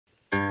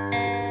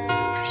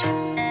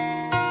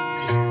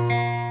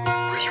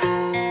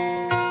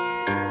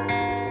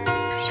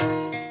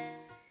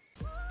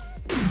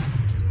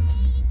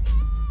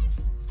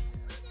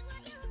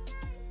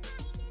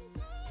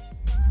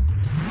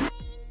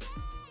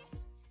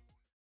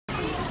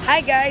Hi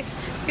guys!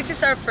 This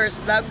is our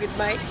first vlog with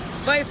my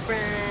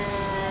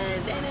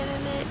boyfriend.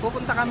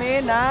 Pupunta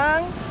kami ng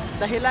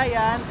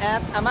Dahilayan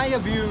at Amaya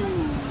View.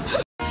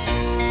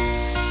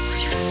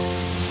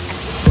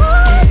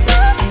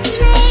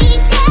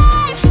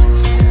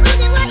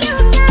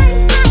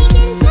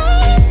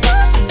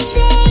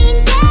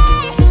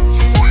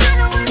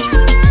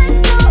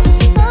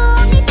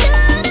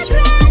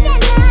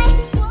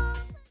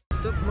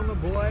 What's up mga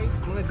boy,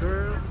 mga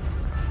girls?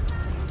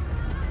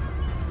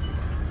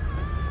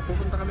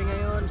 Pupunta kami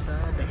ngayon sa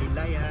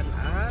Dahilayan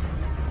at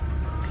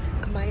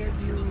Amaya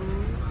View.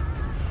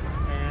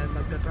 And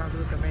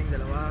magta-travel kaming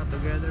dalawa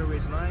together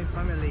with my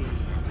family.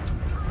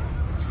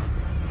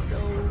 So,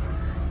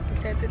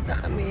 excited na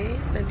kami.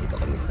 Nandito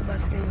kami sa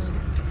bus ngayon.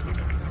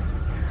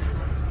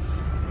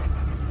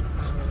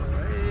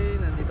 Alright,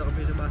 nandito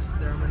kami sa bus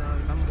terminal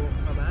Tambo.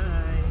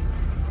 Bye-bye!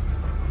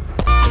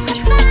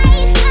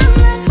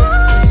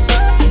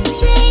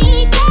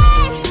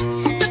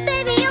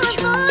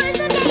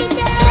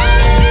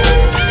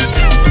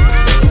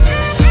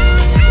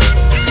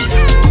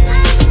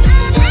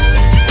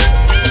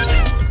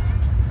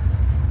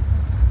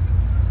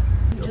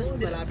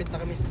 Malapit na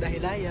kami sa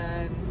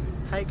Dahilayan.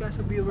 Hi ka sa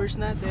viewers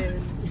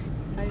natin.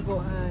 Hi po,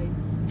 hi.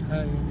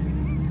 Hi.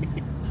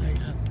 Hi.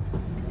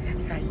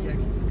 Hi.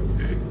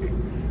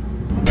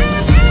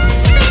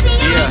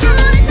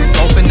 Yeah.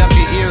 Open up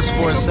your ears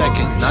for a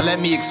second. Now let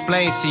me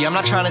explain. See, I'm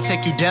not trying to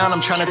take you down.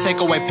 I'm trying to take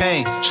away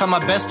pain. Try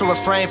my best to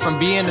refrain from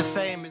being the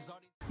same as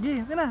all these.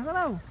 Yeah, tara,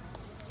 tara.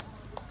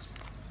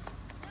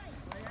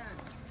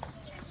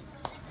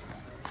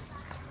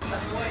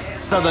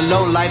 Other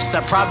low lives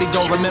that probably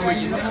don't remember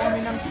you now.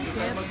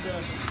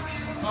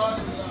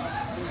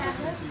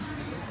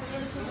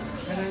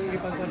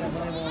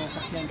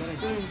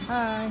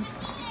 Hi.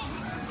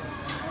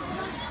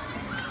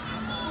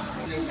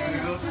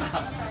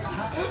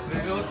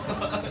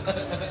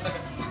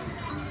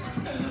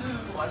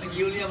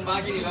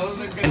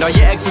 And all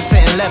your exes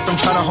sitting left, I'm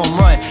trying to home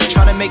run.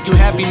 Trying to make you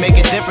happy, make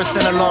a difference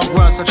in the long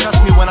run. So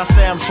trust me when I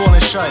say I'm swollen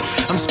shut.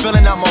 I'm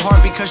spilling out my heart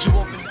because you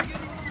opened up.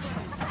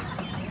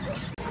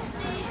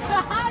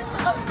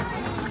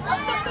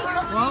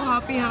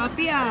 Wow,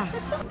 happy ah!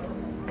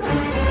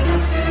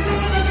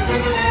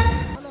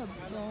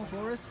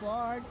 Forest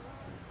Park.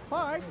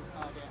 Park.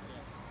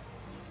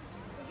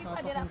 Sige pa,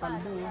 dira pa.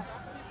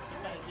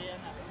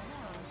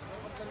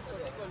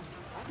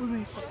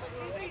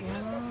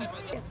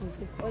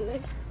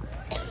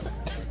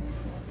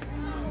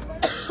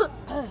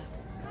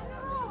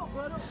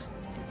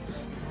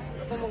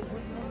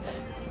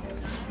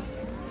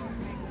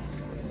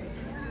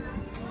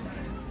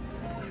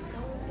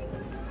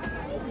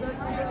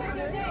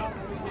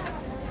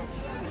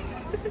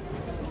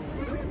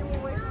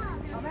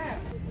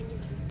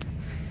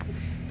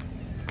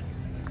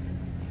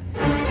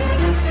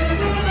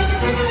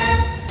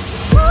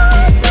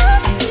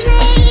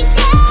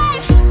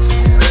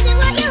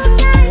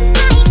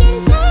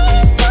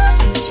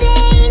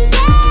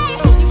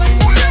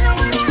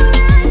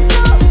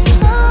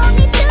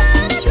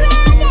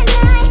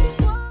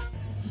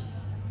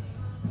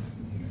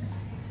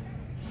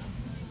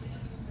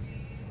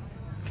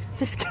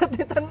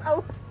 Escapade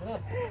tanaw.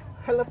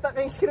 Halata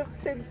kay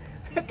scripted.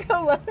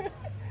 Kawa.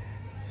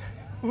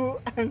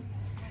 Buang.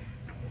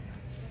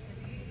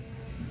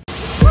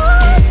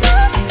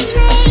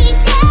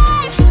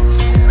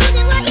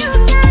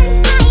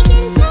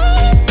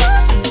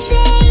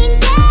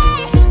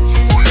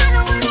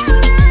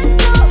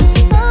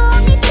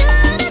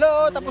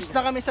 Hello, tapos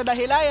na kami sa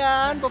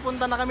Dahilayan.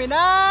 Pupunta na kami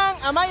ng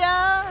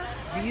Amaya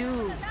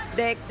View.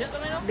 Deck.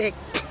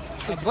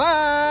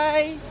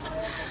 Bye!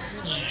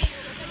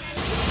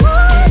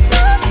 Woo!